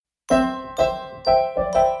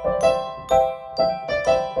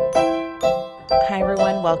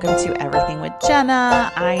welcome to Everything with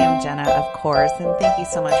Jenna. I am Jenna, of course, and thank you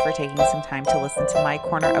so much for taking some time to listen to my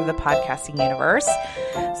corner of the podcasting universe.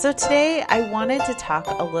 So today I wanted to talk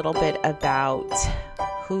a little bit about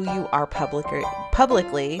who you are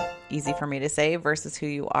publicly, easy for me to say, versus who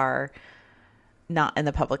you are not in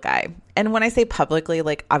the public eye. And when I say publicly,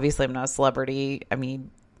 like obviously I'm not a celebrity. I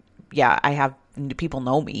mean, yeah, I have people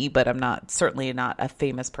know me, but I'm certainly not a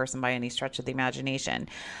famous person by any stretch of the imagination.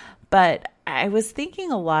 But I was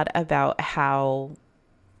thinking a lot about how,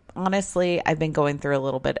 honestly, I've been going through a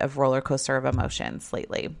little bit of roller coaster of emotions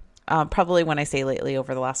lately. Probably when I say lately,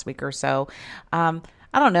 over the last week or so. I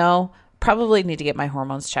don't know. Probably need to get my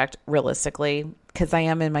hormones checked realistically because I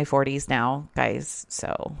am in my 40s now, guys.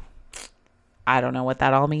 So I don't know what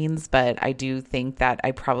that all means, but I do think that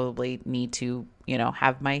I probably need to,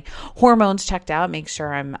 have my hormones checked out, make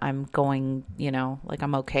sure I'm going, like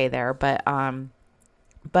I'm okay there.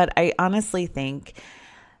 But I honestly think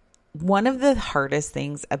one of the hardest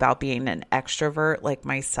things about being an extrovert like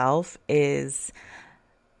myself is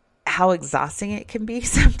how exhausting it can be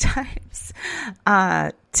sometimes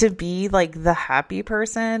to be like the happy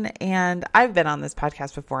person. And I've been on this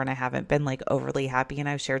podcast before and I haven't been like overly happy and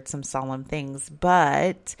I've shared some solemn things,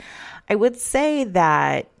 but I would say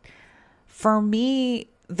that for me,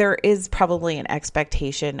 there is probably an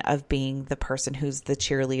expectation of being the person who's the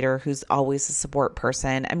cheerleader, who's always a support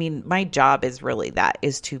person. I mean, my job is really that,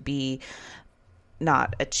 is to be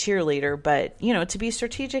not a cheerleader, but, to be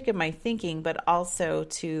strategic in my thinking, but also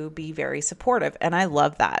to be very supportive. And I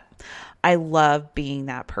love that. I love being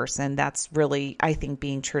that person. That's really, I think,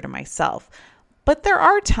 being true to myself. But there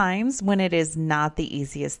are times when it is not the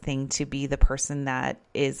easiest thing to be the person that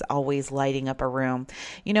is always lighting up a room.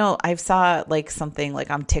 I've saw like something like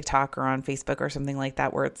on TikTok or on Facebook or something like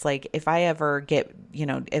that, where it's like, if I ever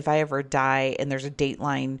die and there's a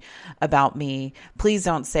Dateline about me, please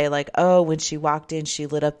don't say like, oh, when she walked in, she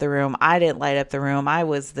lit up the room. I didn't light up the room. I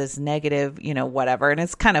was this negative, whatever. And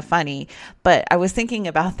it's kind of funny, but I was thinking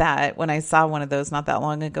about that when I saw one of those not that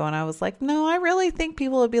long ago. And I was like, no, I really think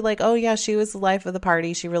people would be like, oh yeah, she was the life of the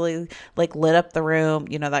party. She really like lit up the room,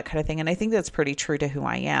 that kind of thing. And I think that's pretty true to who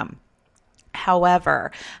I am.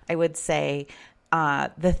 However, I would say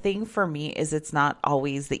the thing for me is it's not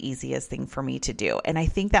always the easiest thing for me to do. And I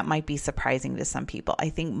think that might be surprising to some people. I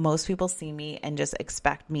think most people see me and just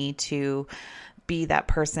expect me to be that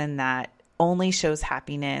person that only shows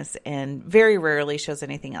happiness and very rarely shows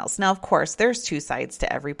anything else. Now, of course, there's two sides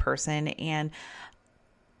to every person. And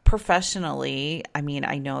professionally, I mean,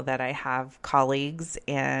 I know that I have colleagues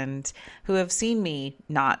and who have seen me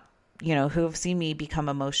who have seen me become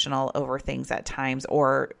emotional over things at times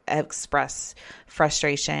or express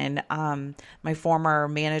frustration. My former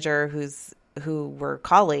manager who were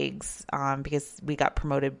colleagues, because we got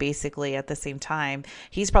promoted basically at the same time,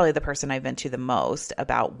 he's probably the person I vent to the most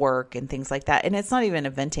about work and things like that. And it's not even a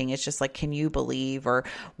venting. It's just like, can you believe, or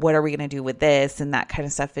what are we going to do with this and that kind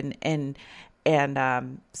of stuff.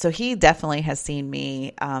 And so he definitely has seen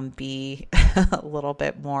me be a little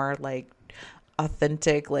bit more like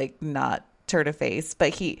authentic, like not turn a face, but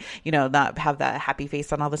he, not have that happy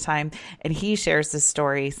face on all the time. And he shares this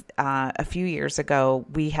story a few years ago.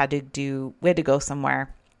 We had to go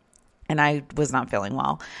somewhere and I was not feeling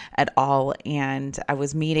well at all. And I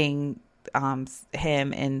was meeting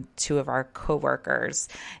him and two of our coworkers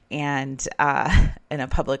and in a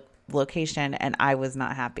public location, and I was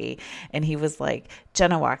not happy. And he was like,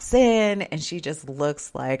 Jenna walks in and she just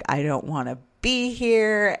looks like, I don't want to be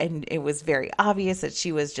here. And it was very obvious that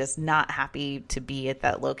she was just not happy to be at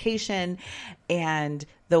that location. And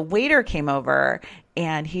the waiter came over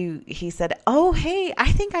and he said, oh, hey,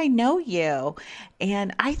 I think I know you.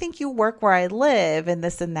 And I think you work where I live and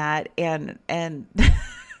this and that. And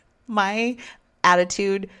my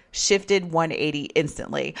attitude shifted 180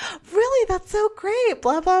 instantly. Really? That's so great.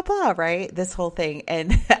 Blah, blah, blah. Right? This whole thing.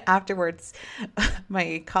 And afterwards,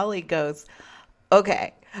 my colleague goes,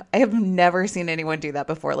 okay, I have never seen anyone do that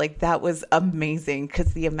before. Like, that was amazing,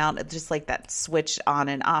 because the amount of just like that switch on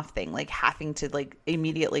and off thing, like having to like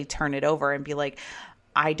immediately turn it over and be like,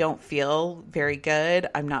 I don't feel very good.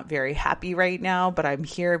 I'm not very happy right now, but I'm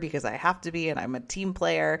here because I have to be, and I'm a team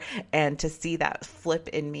player. And to see that flip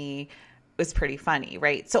in me was pretty funny,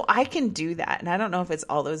 right? So I can do that. And I don't know if it's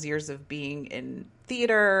all those years of being in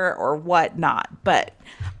theater or whatnot, but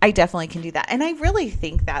I definitely can do that. And I really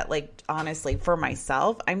think that, like, honestly, for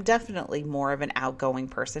myself, I'm definitely more of an outgoing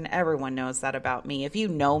person. Everyone knows that about me. If you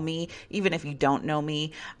know me, even if you don't know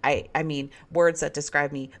me, I mean, words that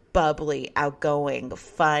describe me: bubbly, outgoing,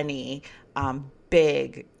 funny,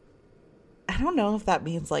 big, I don't know if that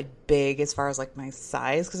means like big as far as like my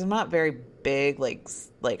size, because I'm not very big, like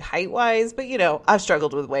height wise, but I've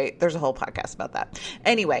struggled with weight. There's a whole podcast about that.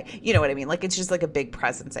 Anyway, you know what I mean? Like, it's just like a big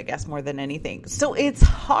presence, I guess, more than anything. So it's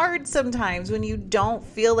hard sometimes when you don't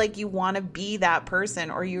feel like you want to be that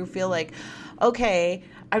person, or you feel like, okay,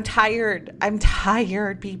 I'm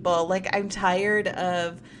tired, people. Like, I'm tired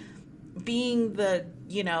of being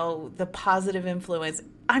the positive influence.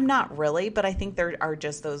 I'm not really, but I think there are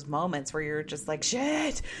just those moments where you're just like,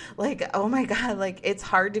 shit, like, oh my God, like, it's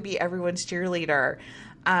hard to be everyone's cheerleader.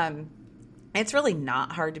 It's really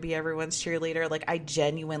not hard to be everyone's cheerleader. Like, I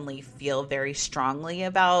genuinely feel very strongly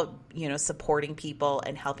about, supporting people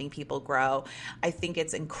and helping people grow. I think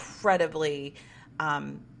it's incredibly,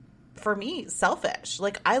 for me, selfish.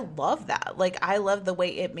 Like, I love that. Like, I love the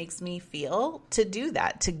way it makes me feel to do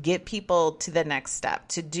that, to get people to the next step,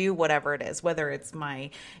 to do whatever it is, whether it's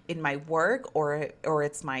in my work or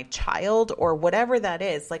it's my child or whatever that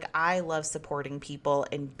is. Like, I love supporting people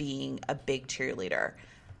and being a big cheerleader.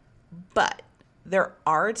 But there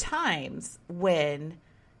are times when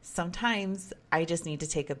sometimes I just need to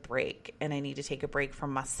take a break, and I need to take a break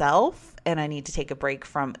from myself, and I need to take a break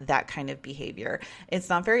from that kind of behavior. It's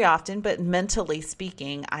not very often, but mentally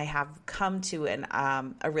speaking, I have come to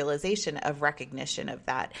a realization of recognition of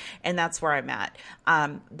that. And that's where I'm at.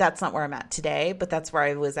 That's not where I'm at today, but that's where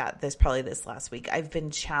I was at probably this last week. I've been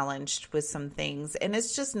challenged with some things, and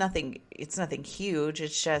it's nothing huge.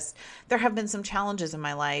 It's just, there have been some challenges in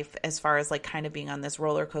my life as far as like kind of being on this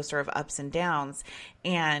roller coaster of ups and downs.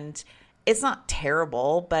 And it's not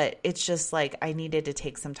terrible, but it's just like I needed to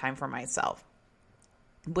take some time for myself,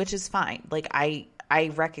 which is fine. Like, I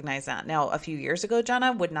recognize that. Now, a few years ago,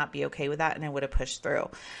 Jenna would not be okay with that, and I would have pushed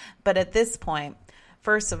through. But at this point,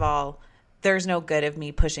 first of all, there's no good of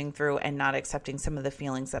me pushing through and not accepting some of the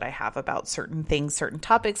feelings that I have about certain things, certain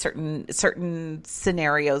topics, certain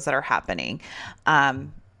scenarios that are happening.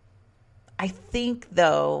 I think,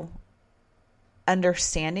 though,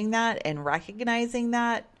 understanding that and recognizing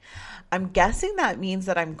that, I'm guessing that means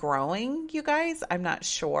that I'm growing, you guys. I'm not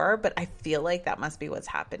sure, but I feel like that must be what's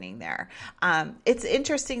happening there. It's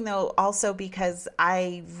interesting, though, also because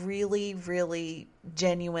I really, really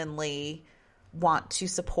genuinely want to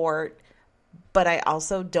support, but I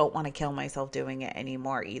also don't want to kill myself doing it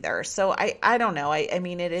anymore either. So I don't know. I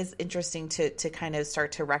mean, it is interesting to kind of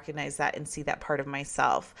start to recognize that and see that part of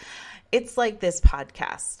myself. It's like this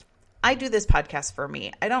podcast. I do this podcast for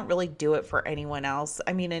me. I don't really do it for anyone else.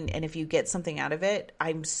 I mean, and if you get something out of it,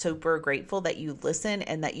 I'm super grateful that you listen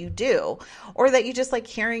and that you do, or that you just like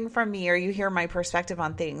hearing from me, or you hear my perspective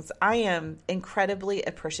on things. I am incredibly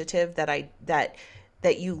appreciative that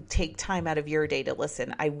you take time out of your day to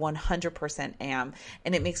listen. I 100% am,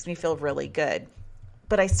 and it makes me feel really good.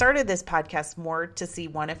 But I started this podcast more to see,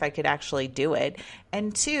 one, if I could actually do it,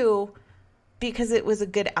 and two, because it was a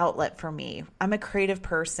good outlet for me. I'm a creative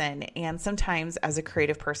person, and sometimes as a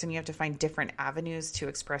creative person, you have to find different avenues to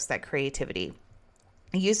express that creativity.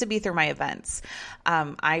 It used to be through my events.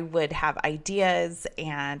 I would have ideas,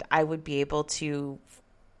 and I would be able to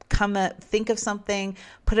think of something,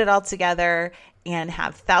 put it all together, and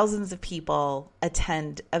have thousands of people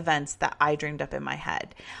attend events that I dreamed up in my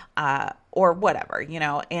head, or whatever,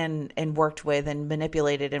 and worked with and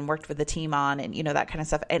manipulated and worked with the team on, and, that kind of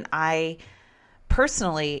stuff. And I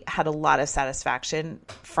personally had a lot of satisfaction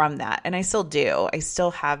from that. And I still do. I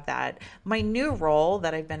still have that. My new role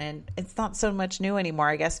that I've been in, it's not so much new anymore,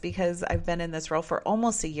 I guess, because I've been in this role for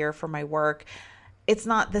almost a year for my work. It's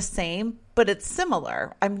not the same, but it's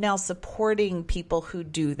similar. I'm now supporting people who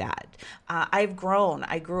do that. I've grown.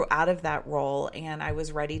 I grew out of that role, and I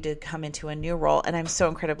was ready to come into a new role. And I'm so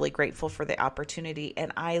incredibly grateful for the opportunity.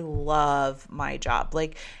 And I love my job.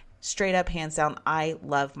 Like, straight up, hands down, I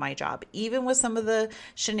love my job. Even with some of the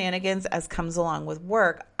shenanigans as comes along with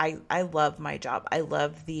work, I love my job. I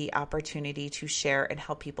love the opportunity to share and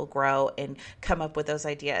help people grow and come up with those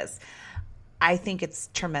ideas. I think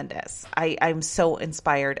it's tremendous. I'm so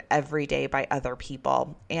inspired every day by other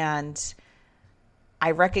people. And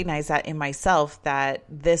I recognize that in myself, that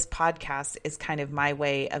this podcast is kind of my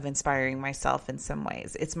way of inspiring myself in some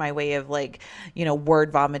ways. It's my way of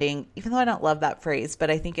word vomiting, even though I don't love that phrase, but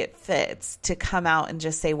I think it fits to come out and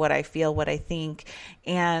just say what I feel, what I think.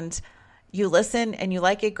 And you listen and you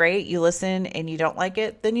like it, great. You listen and you don't like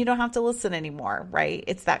it, then you don't have to listen anymore, right?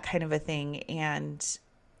 It's that kind of a thing. And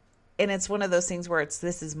it's one of those things where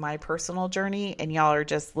this is my personal journey, and y'all are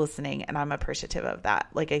just listening, and I'm appreciative of that.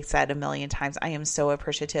 Like I said a million times, I am so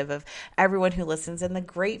appreciative of everyone who listens and the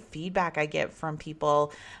great feedback I get from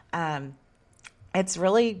people. It's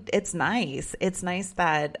nice. It's nice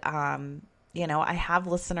that I have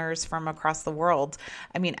listeners from across the world.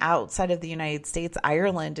 I mean, outside of the United States,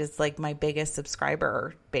 Ireland is like my biggest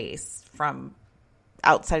subscriber base from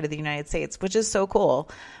outside of the United States, which is so cool.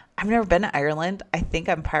 I've never been to Ireland. I think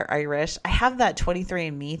I'm part Irish. I have that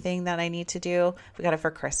 23andMe thing that I need to do. We got it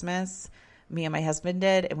for Christmas. Me and my husband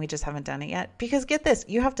did, and we just haven't done it yet. Because get this,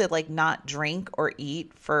 you have to like not drink or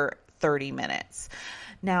eat for 30 minutes.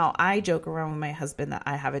 Now, I joke around with my husband that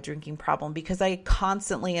I have a drinking problem because I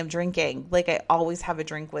constantly am drinking. Like, I always have a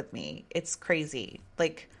drink with me. It's crazy.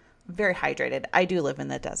 Like, very hydrated. I do live in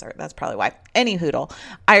the desert. That's probably why. Any hoodle.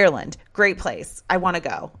 Ireland, great place. I want to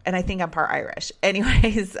go. And I think I'm part Irish.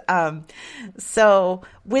 Anyways, so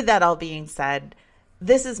with that all being said,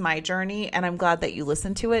 this is my journey, and I'm glad that you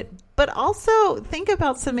listened to it. But also think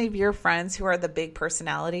about some of your friends who are the big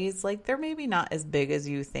personalities. Like, they're maybe not as big as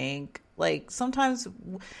you think. Like, sometimes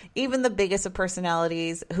even the biggest of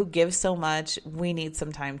personalities who give so much, we need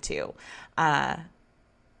some time too.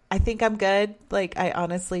 I think I'm good. Like, I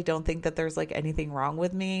honestly don't think that there's like anything wrong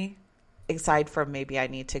with me, aside from maybe I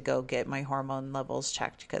need to go get my hormone levels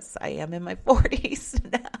checked because I am in my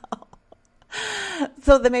 40s now.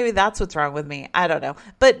 So then maybe that's what's wrong with me. I don't know.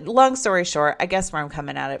 But long story short, I guess where I'm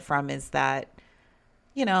coming at it from is that,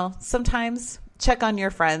 sometimes check on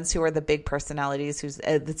your friends who are the big personalities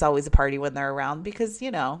it's always a party when they're around because,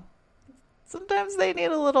 sometimes they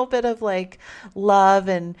need a little bit of like love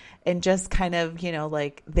and just kind of,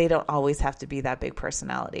 like they don't always have to be that big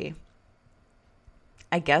personality.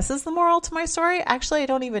 I guess is the moral to my story. Actually, I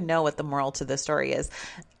don't even know what the moral to the story is.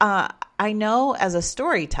 I know as a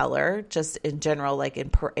storyteller, just in general, like in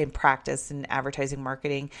practice in advertising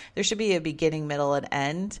marketing, there should be a beginning, middle, and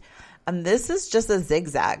end. And this is just a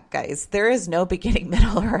zigzag, guys. There is no beginning,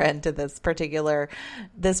 middle, or end to this particular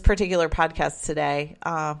podcast today.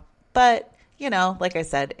 But like I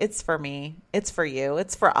said, it's for me, it's for you,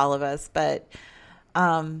 it's for all of us. But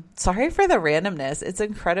sorry for the randomness. It's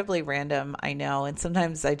incredibly random, I know. And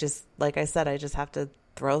sometimes I just have to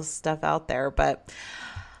throw stuff out there. But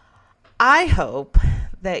I hope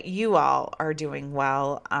that you all are doing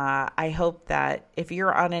well. I hope that if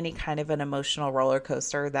you're on any kind of an emotional roller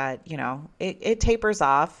coaster that, it tapers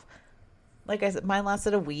off. Like I said, mine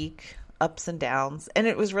lasted a week, ups and downs. And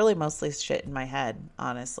it was really mostly shit in my head,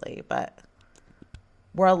 honestly. But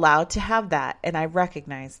we're allowed to have that, and I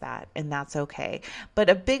recognize that, and that's okay. But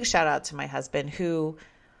a big shout out to my husband, who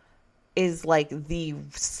is like the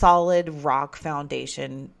solid rock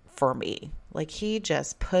foundation for me. Like, he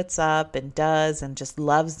just puts up and does and just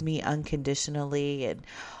loves me unconditionally and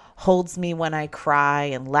holds me when I cry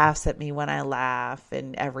and laughs at me when I laugh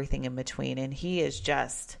and everything in between. And he is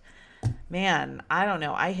just, man, I don't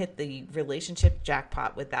know. I hit the relationship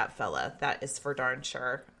jackpot with that fella. That is for darn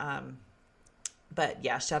sure. But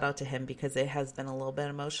yeah, shout out to him because it has been a little bit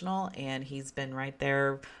emotional and he's been right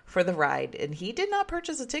there for the ride. And he did not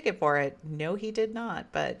purchase a ticket for it. No, he did not.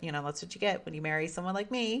 But, that's what you get when you marry someone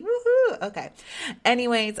like me. Woohoo! Okay.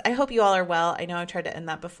 Anyways, I hope you all are well. I know I tried to end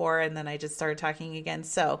that before and then I just started talking again.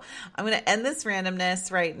 So I'm going to end this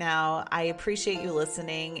randomness right now. I appreciate you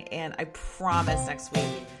listening, and I promise next week.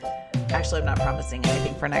 Actually, I'm not promising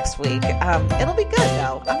anything for next week. It'll be good,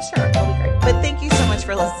 though. I'm sure it'll be great. But thank you so much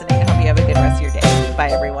for listening. I hope you have a good rest of your day. Bye,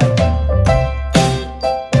 everyone.